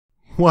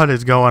What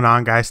is going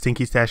on, guys?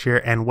 Stinky Stash here,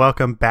 and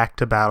welcome back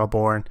to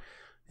BattleBorn.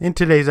 In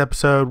today's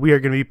episode, we are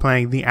going to be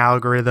playing the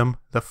algorithm,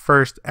 the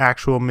first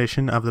actual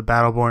mission of the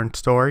BattleBorn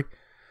story.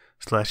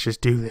 So let's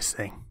just do this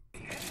thing.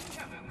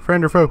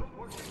 Friend or foe?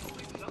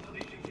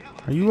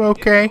 Are you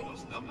okay?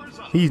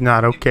 He's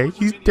not okay.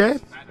 He's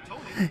dead.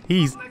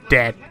 He's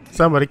dead.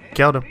 Somebody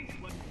killed him.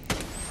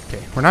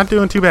 Okay, we're not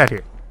doing too bad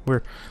here.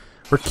 We're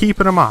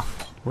keeping him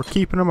off. We're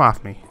keeping him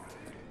off me.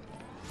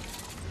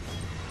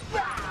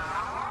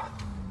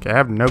 Okay, I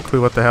have no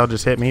clue what the hell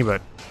just hit me,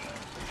 but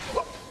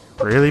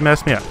really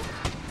messed me up.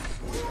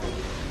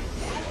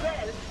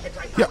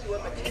 Yeah.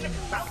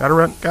 Gotta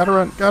run, gotta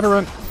run, gotta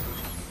run.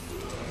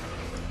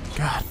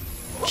 God.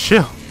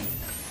 Chill.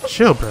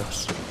 Chill,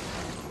 bros.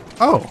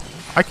 Oh,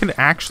 I can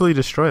actually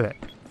destroy that.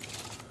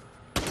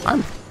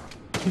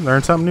 You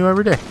learn something new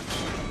every day.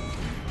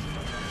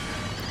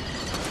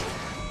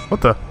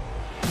 What the?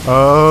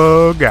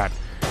 Oh, God.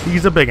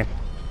 He's a biggin'.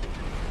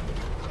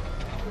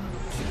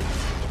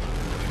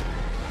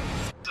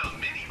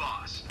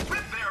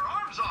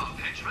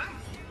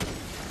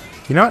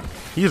 You know what?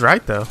 He's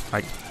right, though.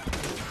 Like,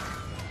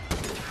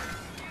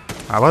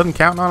 I wasn't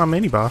counting on a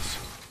mini-boss.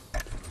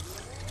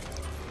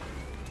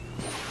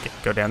 Okay,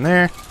 go down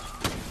there.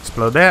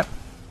 Explode that.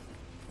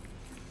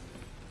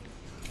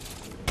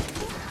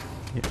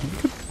 Yeah,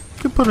 you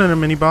could put in a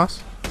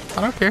mini-boss.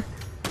 I don't care.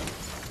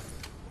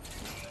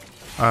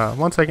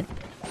 1 second.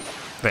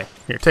 There.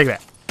 Here, take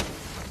that.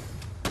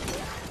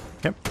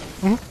 Yep.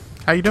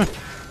 How you doing?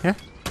 Yeah?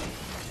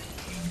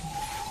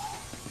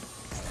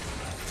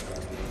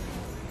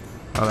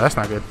 Oh, that's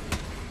not good.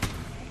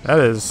 That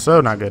is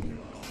so not good.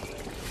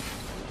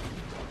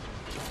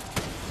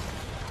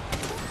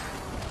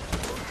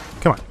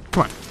 Come on,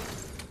 come on.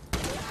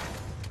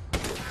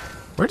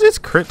 Where's this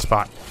crit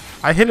spot?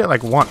 I hit it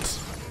like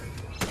once.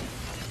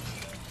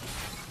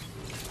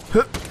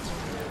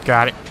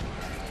 Got it.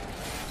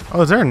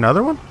 Oh, is there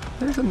another one?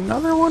 There's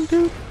another one,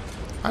 dude?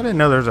 I didn't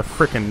know there was a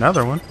freaking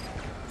another one.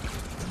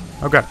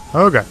 Oh, God.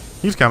 Oh, God.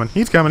 He's coming.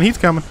 He's coming. He's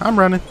coming. I'm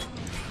running.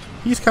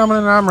 He's coming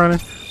and I'm running.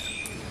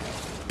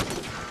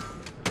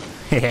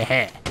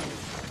 Okay,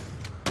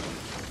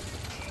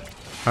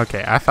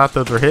 I thought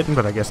those were hitting,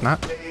 but I guess not.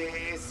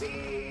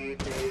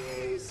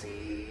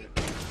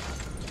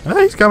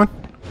 Oh, he's coming.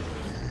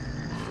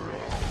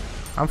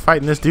 I'm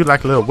fighting this dude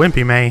like a little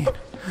wimpy, man.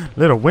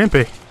 Little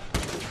wimpy.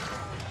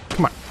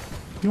 Come on.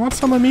 You want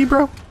some of me,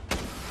 bro?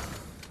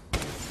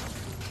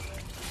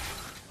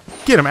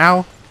 Get him,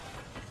 owl.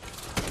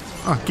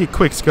 Oh, get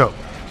quick scope.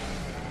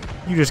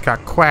 You just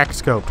got quack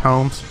scoped,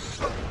 Holmes.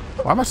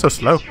 Why am I so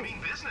slow?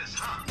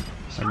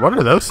 Like, what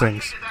are those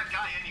things?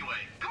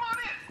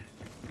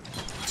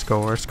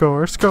 Score,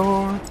 score,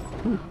 score.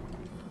 Ooh.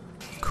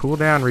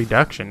 Cooldown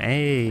reduction.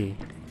 Hey.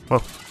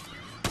 Whoa.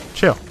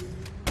 Chill.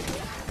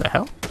 What the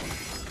hell?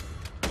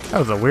 That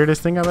was the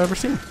weirdest thing I've ever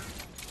seen.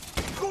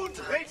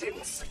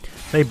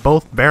 They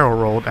both barrel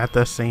rolled at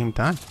the same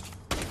time.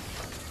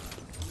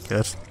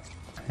 Just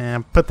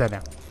and put that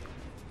down.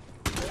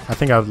 I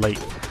think I was late.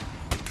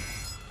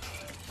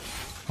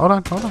 Hold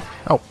on, hold on.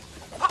 Oh,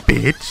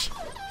 bitch.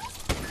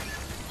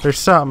 There's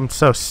something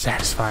so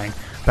satisfying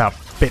about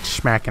bitch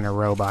smacking a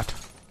robot.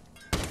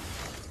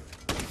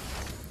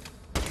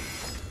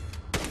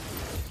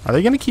 Are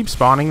they gonna keep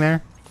spawning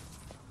there?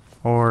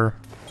 Or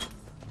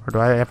do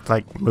I have to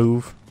like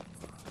move?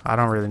 I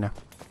don't really know.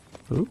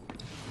 Ooh.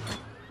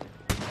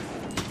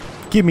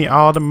 Give me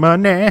all the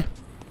money.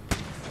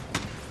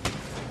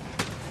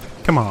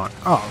 Come on.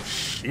 Oh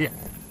shit.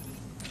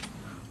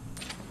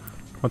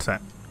 What's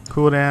that?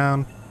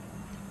 Cooldown.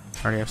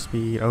 Already have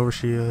speed,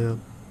 overshield.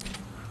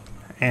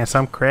 And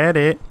some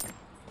credit.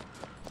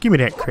 Give me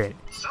that credit.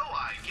 So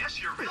I guess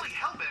you're really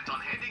hell-bent on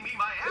handing me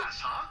my ass,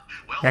 huh?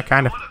 Well, yeah,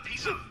 kind of. Want a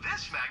piece of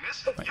this,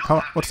 Magnus? Wait, You'll hold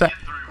on. have What's to that?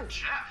 get through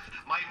Jeff,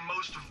 my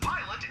most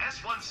violent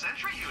S1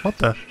 Sentry unit. What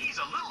the? He's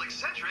a little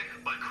eccentric,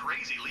 but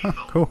crazy lethal.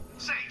 Huh, cool.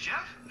 Say,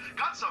 Jeff,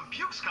 got some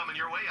pukes coming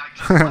your way. I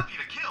just love you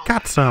to kill.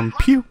 Got some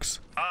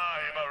pukes. I'm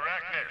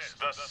Arachnus,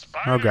 the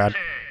Spider Oh, God.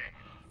 King,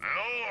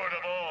 Lord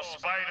of all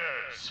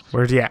spiders.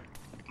 Where's he at?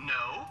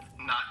 No,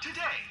 not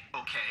today,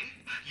 okay?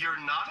 You're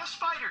not a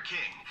Spider King.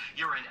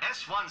 You're an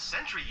S1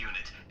 Sentry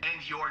unit,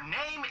 and your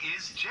name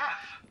is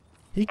Jeff.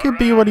 He could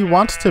be what he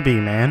wants to be,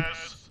 man.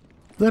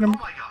 Let him, Oh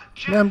my God,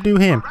 Jeff, let him do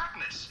him.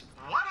 Arachnus,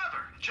 whatever.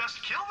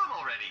 Just kill them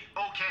already,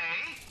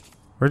 okay?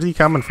 Where's he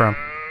coming from?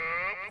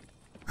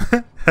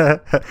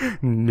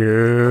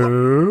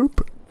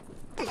 Nope.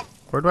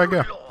 Where do I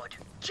go? Good Lord,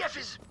 Jeff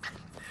is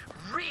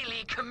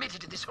really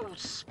committed to this whole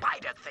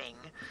spider thing.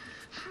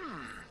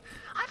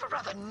 I've a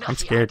rather nutty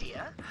scared.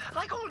 idea.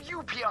 Like all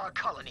UPR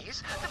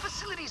colonies, the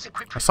facility's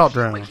equipped with Assault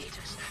drone.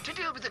 fumigators to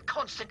deal with the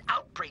constant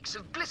outbreaks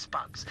of bliss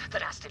bugs, the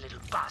nasty little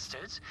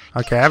bastards.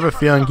 Okay, I have a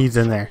feeling he's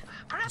in there.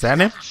 Is that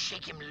him?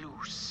 Shake him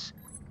loose.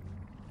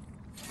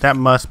 That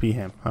must be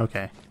him.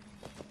 Okay.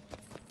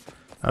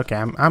 Okay,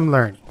 I'm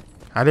learning.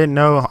 I didn't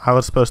know I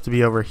was supposed to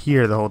be over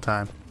here the whole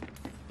time.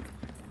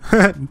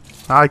 I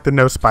like the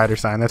no spider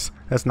sign. That's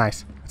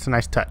nice. That's a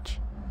nice touch.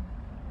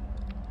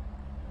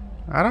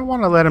 I don't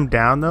want to let him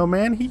down though,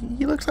 man.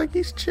 He looks like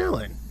he's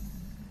chilling.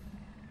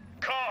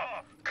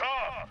 Cough,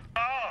 cough,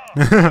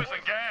 poison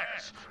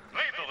gas.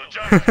 Lethal to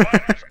giant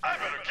spiders. I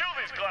better kill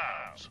these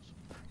clowns.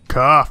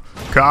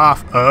 Cough,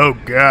 cough. Oh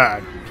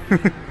god.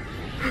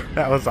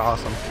 That was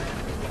awesome.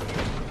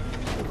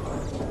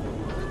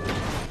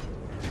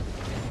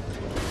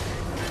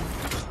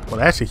 Well,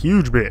 that's a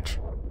huge bitch.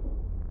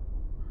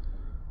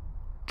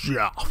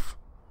 Joff.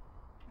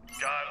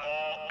 Got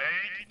all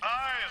 8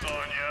 eyes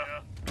on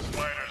you.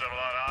 Spiders have a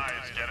lot of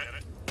eyes, get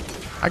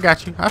it? I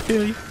got you. I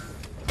feel you.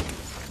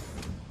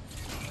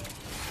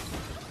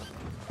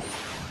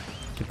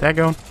 Get that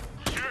going.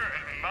 You're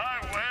in my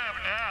web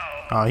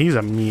now. Oh, he's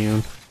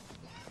immune.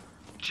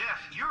 Jeff,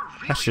 you're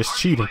really That's just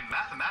arguing cheating. my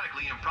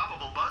mathematically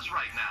improbable buzz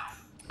right now.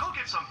 Go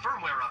get some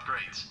firmware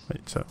upgrades.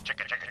 Wait, so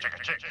Chicka, chicka, chicka,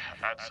 chicka.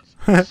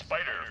 That's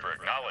spider for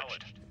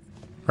acknowledged.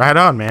 right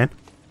on, man.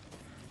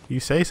 You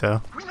say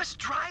so. We must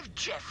drive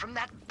Jeff from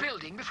that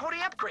building before he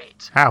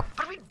upgrades. How?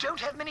 But we don't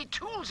have many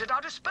tools at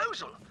our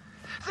disposal.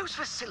 Those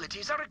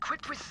facilities are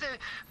equipped with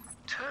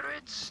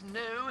turrets,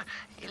 no.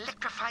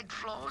 Electrified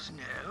floors,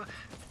 no.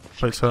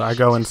 Wait, so I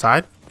go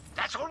inside?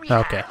 That's all we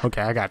Okay, have.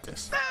 okay, I got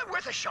this.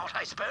 Worth a shot,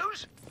 I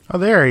suppose. Oh,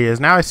 there he is.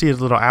 Now I see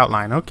his little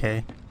outline.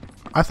 Okay.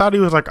 I thought he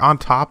was like on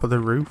top of the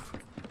roof.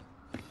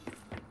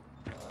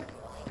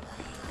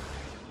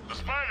 The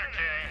Spider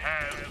King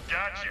has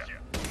got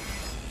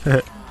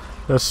you.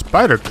 The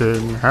Spider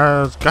King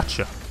has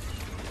gotcha.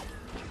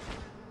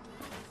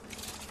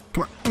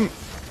 Come on.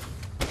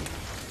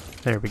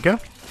 There we go.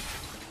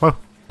 Whoa.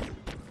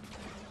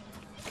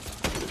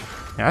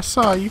 Yeah, I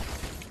saw you.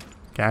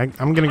 Okay,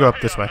 I'm gonna go up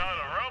this way. I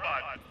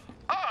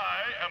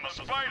am not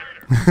a robot.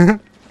 I am a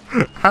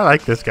spider. I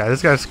like this guy.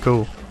 This guy's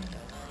cool.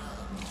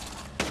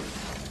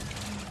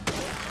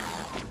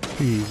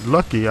 He's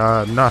lucky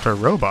I'm not a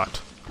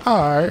robot.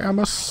 I am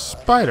a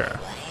spider.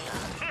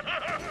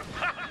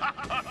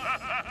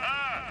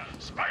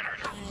 Spider.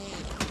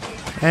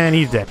 And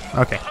he's dead.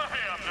 Okay. I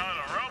am not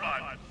a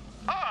robot.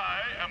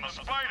 I am a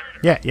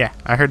spider. Yeah,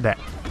 I heard that.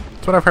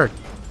 That's what I've heard.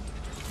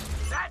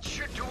 That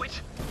should do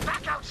it.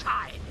 Back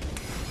outside.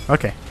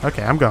 Okay,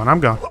 I'm going.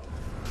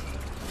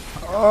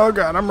 Oh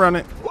god, I'm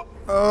running.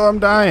 Oh, I'm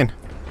dying.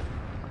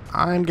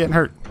 I'm getting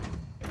hurt.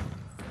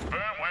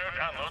 Firmware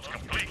download's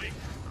complete.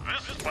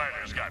 This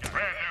spider's got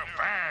brand new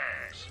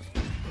fangs.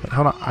 Wait,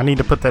 hold on, I need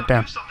to put that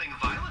down. Do something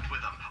violent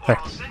with them, or There.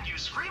 I'll send you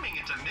screaming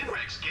into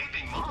Minrek's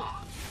gaping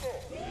maw.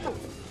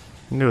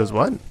 Knew his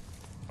what?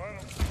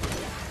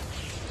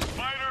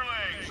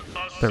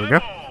 Spiderlings, There we go.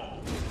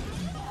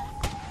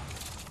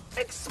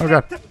 assemble. Oh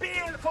god.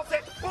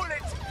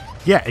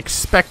 Yeah,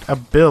 expect a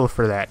bill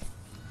for that.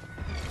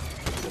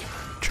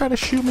 Try to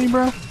shoot me,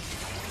 bro.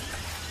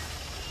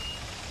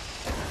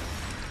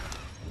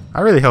 I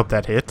really hope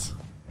that hits.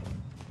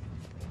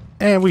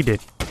 And we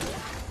did.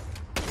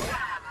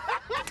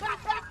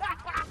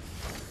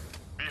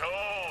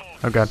 Behold,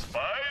 Oh god.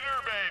 spider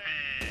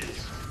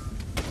babies.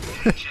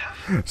 Hey,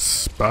 Jeff,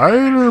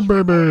 Spider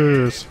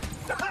babies.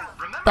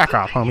 remember Back the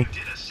off, thing homie. you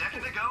did a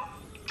second ago?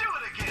 Do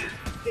it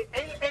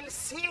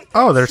again.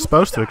 Oh, they're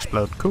supposed to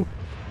explode. Cool.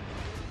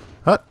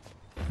 What?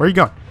 Where you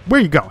going?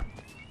 Where you going?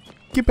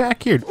 Get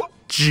back here,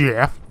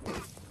 Jeff.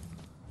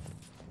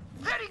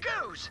 There he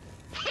goes.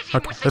 Hit him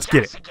Okay, with the let's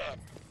get gas it. again.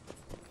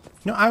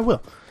 No, I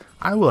will.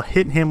 I will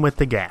hit him with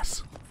the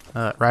gas.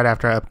 Right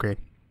after I upgrade.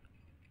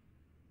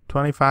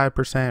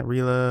 25%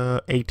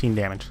 reload, 18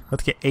 damage.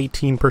 Let's get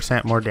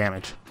 18% more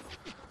damage.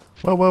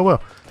 Whoa.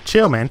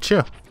 Chill, man,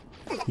 chill.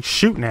 He's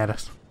shooting at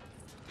us.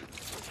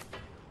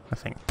 I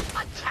think.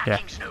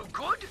 Attacking's no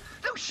good.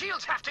 Those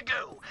shields have to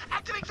go.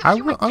 Activate the I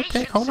will.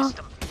 fumigation Okay, hold on.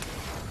 system.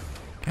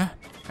 God,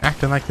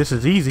 acting like this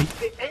is easy.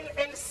 The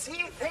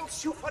LLC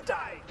thanks you for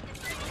dying.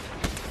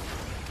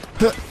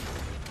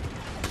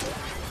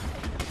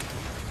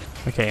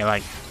 Okay,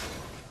 like.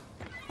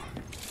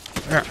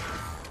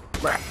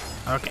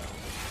 Okay.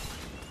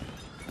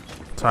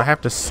 So I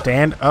have to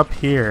stand up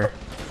here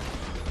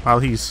while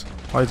he's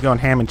going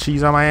ham and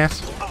cheese on my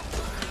ass.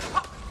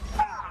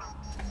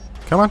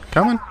 Come on.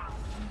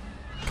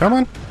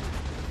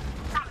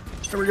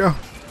 There we go.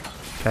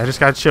 Okay, I just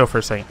gotta chill for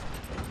a second.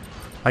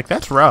 Like,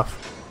 that's rough.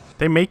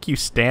 They make you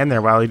stand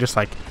there while he just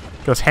like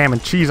goes ham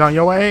and cheese on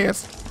your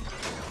ass.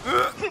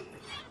 Okay,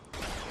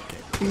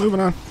 moving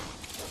on.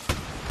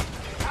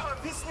 Our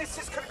business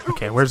is concluded.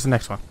 Okay, where's the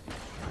next one?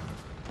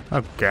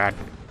 Oh god.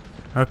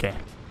 Okay.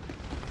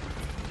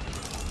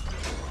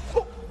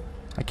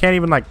 I can't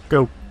even like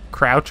go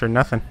crouch or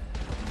nothing.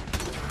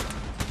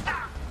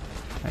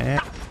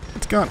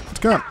 It's gone.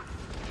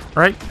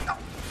 Right?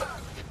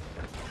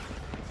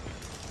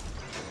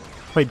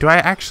 Wait, do I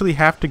actually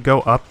have to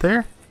go up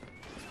there?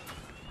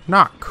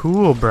 Not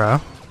cool,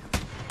 bro.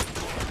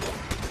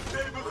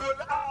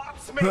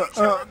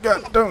 Oh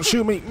god, don't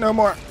shoot me no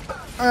more.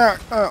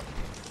 Oh.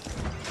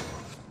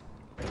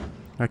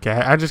 Okay,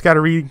 I just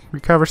gotta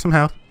recover some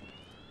health.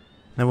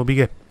 Then we'll be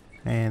good.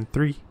 And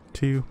 3,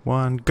 2,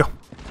 1, go.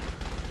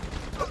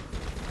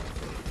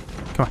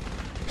 Come on.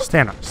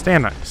 Stand on.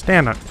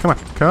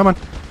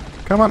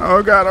 Come on.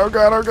 Oh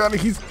god.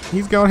 He's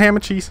He's going ham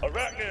and cheese.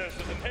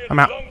 I'm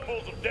out.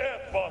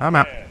 I'm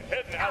out.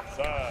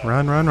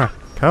 Run, run, run.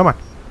 Come on.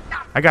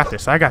 I got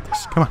this. I got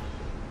this. Come on.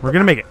 We're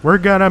gonna make it. We're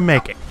gonna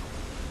make it.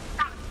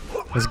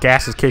 This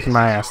gas is kicking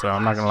my ass, though.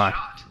 I'm not gonna lie.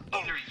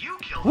 Either you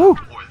kill Woo.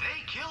 them, or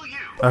they kill you.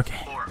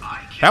 Okay. Or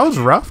I kill That was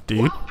you. rough,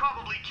 dude. We'll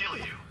probably kill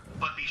you,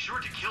 but be sure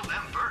to kill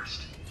them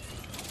first.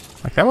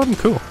 Like, that wasn't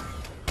cool.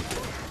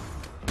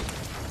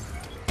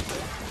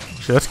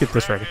 So let's get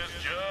this ready.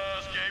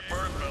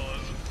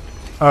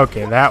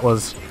 Okay, that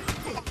was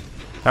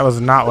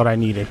not what I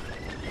needed.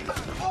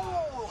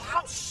 Oh,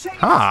 how shameful!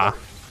 Ah,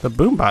 the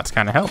boom bots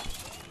kind of help.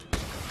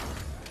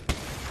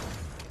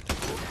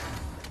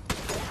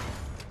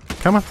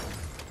 Come on.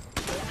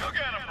 Go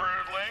get 'em,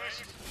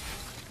 broodlings.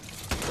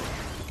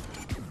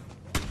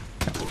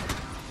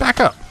 Back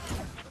up.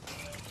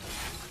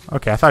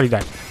 Okay, I thought he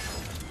died.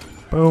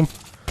 Boom.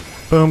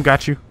 Boom,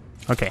 got you.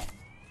 Okay.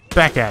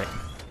 Back at it.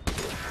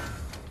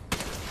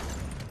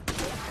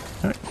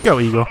 Go,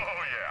 Eagle. Oh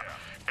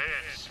yeah,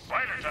 it's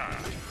spider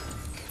time.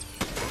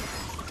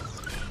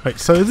 Wait,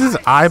 so is this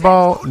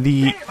eyeball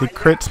the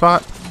crit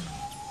spot?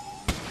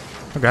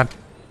 Oh god.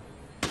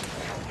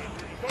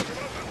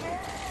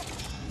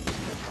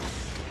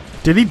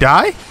 Did he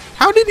die?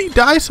 How did he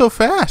die so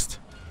fast?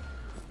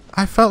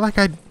 I felt like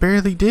I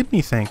barely did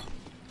anything.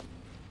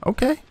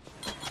 Okay.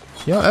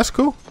 Yeah, that's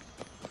cool.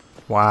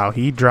 Wow,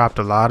 he dropped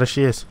a lot of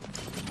shiz.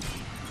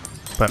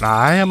 But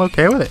I am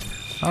okay with it.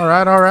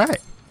 Alright, alright.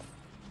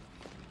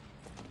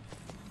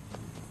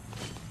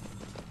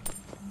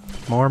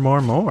 More,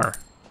 more, more.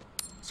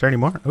 Is there any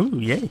more? Ooh,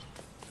 yay.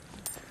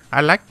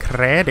 I like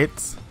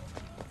credits.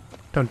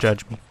 Don't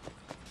judge me.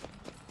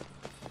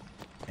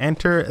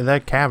 Enter the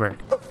cavern.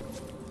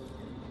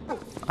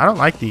 I don't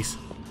like these.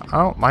 I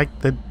don't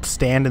like the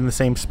stand in the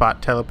same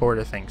spot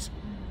teleporter things.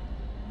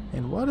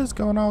 And what is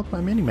going on with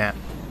my mini-map?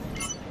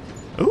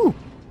 Ooh.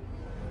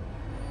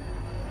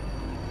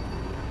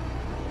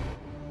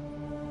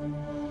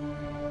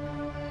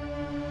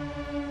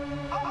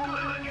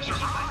 Oh, good. You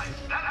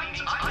survived. That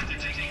means I get to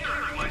take care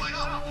of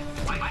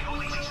myself. I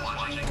hope he's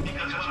watching,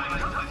 because when I'm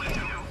done with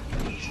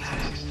you, he's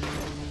next.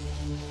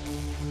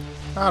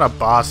 Not a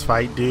boss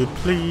fight, dude.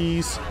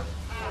 Please.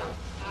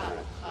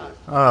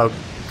 Oh,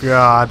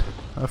 God.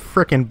 A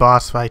frickin'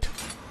 boss fight.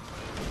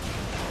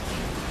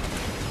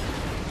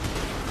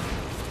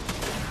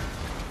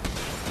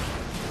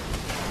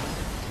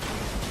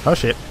 Oh,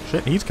 shit.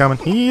 Shit, he's coming.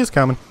 He is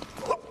coming.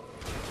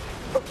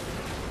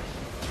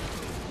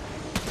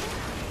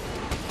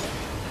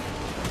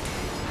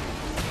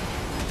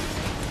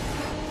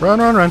 Run,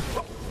 run, run.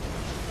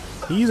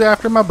 He's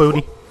after my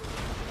booty.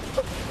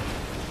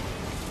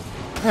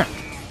 Yeah.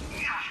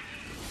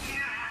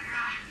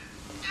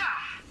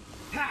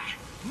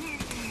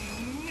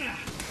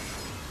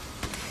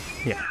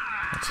 Yeah.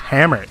 Let's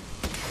hammer it.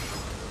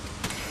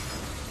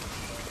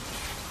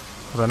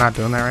 Was I not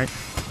doing that right?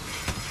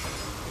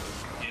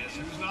 Guess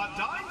who's not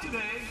dying today?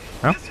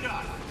 No? This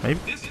guy. Maybe.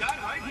 This guy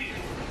right here.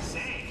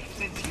 Say,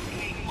 since you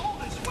came all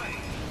this way,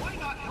 why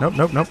not help Nope, me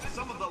nope, nope. test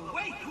some of the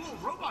way cool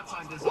robots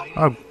I'm designing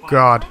Oh, by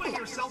God. throwing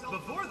yourself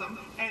before them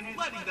and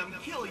letting them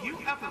kill you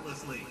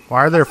effortlessly.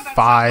 Why are there Doesn't that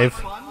 5?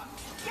 sound like fun?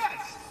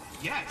 Yes,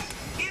 yes,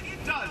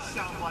 it does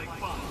sound like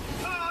fun.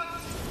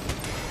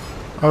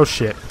 Oh,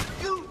 shit.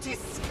 You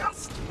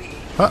disgust me.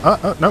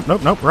 Nope,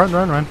 nope, nope. Run,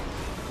 run, run.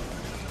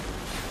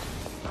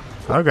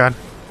 Oh, God.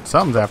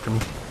 Something's after me.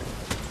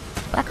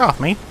 Back off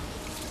me.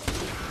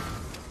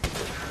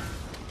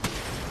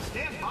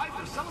 Stand by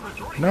for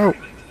celebratory No.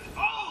 merriment.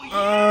 Oh, yeah.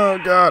 Oh,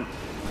 God.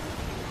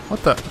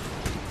 What the?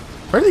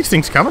 Where are these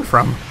things coming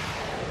from?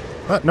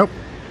 What? Nope.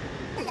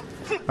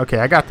 Okay,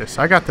 I got this.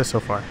 I got this so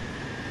far.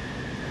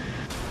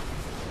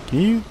 Can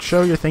you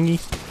show your thingy?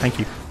 Thank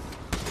you.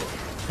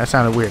 That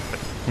sounded weird, but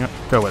you know,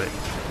 go with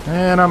it.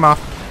 And I'm off.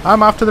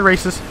 I'm off to the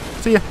races.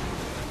 See ya.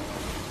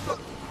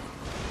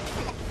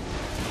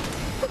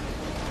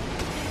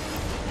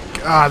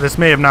 God, this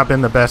may have not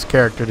been the best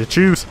character to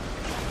choose.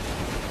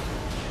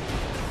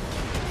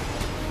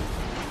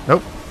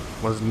 Nope.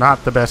 Was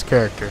not the best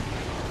character.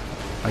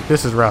 Like,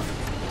 this is rough.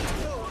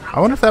 I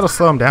wonder if that'll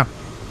slow him down.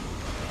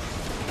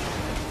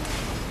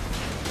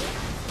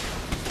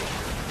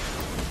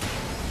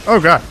 Oh,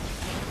 God.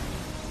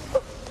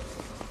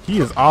 He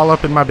is all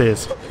up in my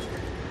biz.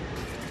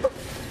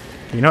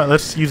 You know what?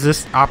 Let's use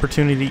this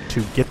opportunity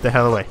to get the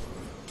hell away.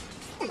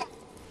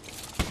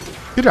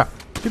 Good job.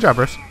 Good job,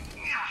 Bruce.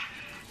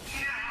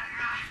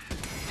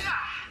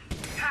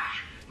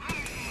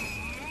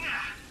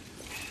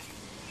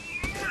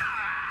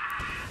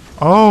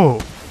 Oh.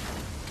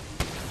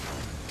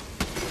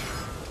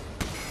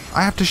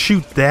 I have to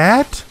shoot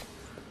that?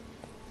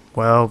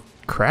 Well,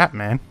 crap,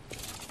 man.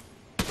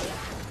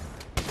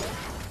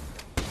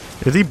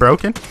 Is he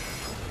broken?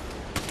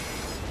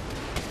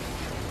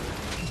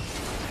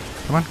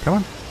 Come on, come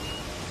on.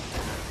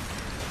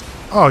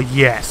 Oh,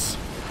 yes.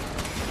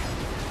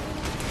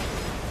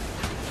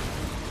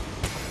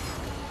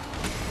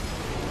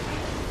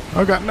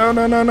 Oh, God. No,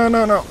 no, no, no,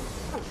 no, no.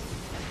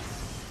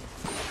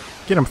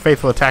 Get him,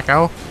 faithful attack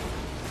owl.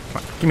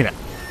 Come on, give me that.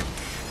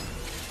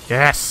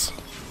 Yes.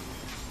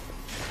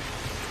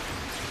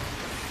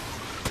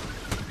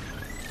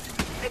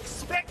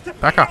 Expect to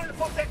Back up. pay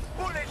for that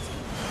bullet.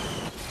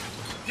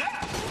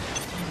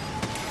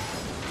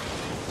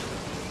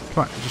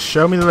 Come on, just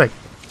show me the leg.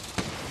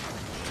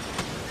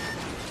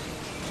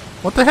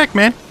 What the heck,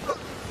 man?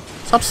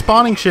 Stop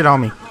spawning shit on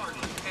me.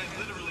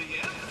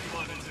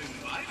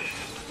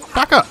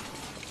 Back up.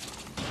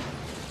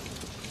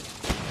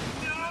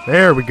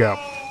 There we go.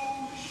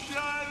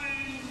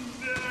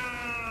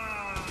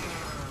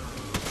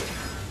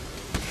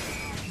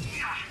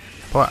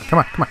 Pull out. Come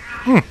on, come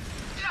on.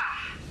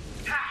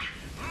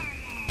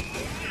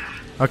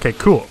 Okay,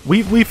 cool.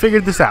 We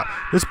figured this out.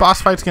 This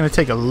boss fight's gonna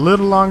take a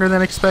little longer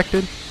than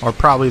expected, or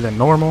probably than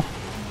normal.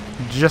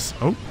 Just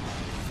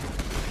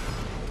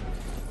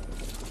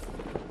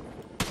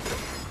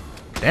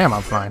damn,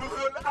 I'm flying.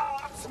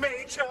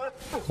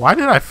 Why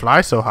did I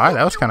fly so high?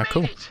 That was kind of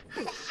cool.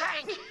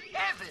 Thank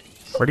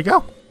heavens. Where'd he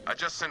go? I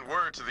just sent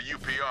word to the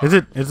UPR.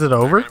 Is it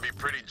over? They're gonna be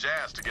pretty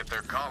jazzed to get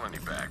their colony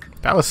back.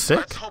 That was sick.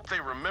 Let's hope they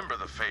remember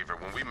the favor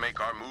when we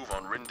make our move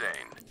on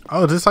Rindane.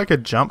 Oh, is this like a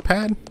jump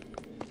pad?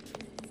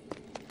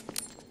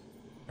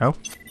 No.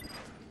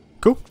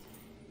 Cool.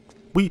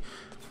 We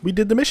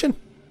did the mission.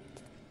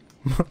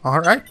 All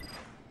right.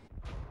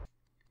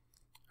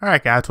 All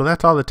right, guys. Well,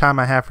 that's all the time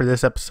I have for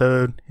this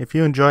episode. If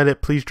you enjoyed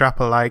it, please drop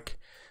a like.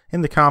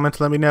 In the comments,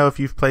 let me know if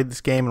you've played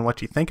this game and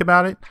what you think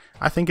about it.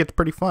 I think it's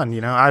pretty fun.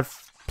 You know,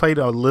 I've played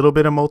a little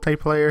bit of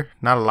multiplayer,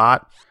 not a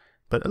lot,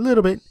 but a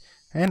little bit,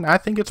 and I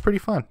think it's pretty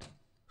fun.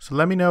 So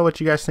let me know what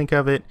you guys think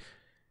of it.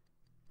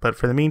 But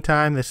for the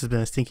meantime, this has been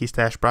a Stinky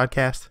Stash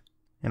broadcast,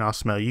 and I'll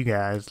smell you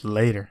guys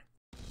later.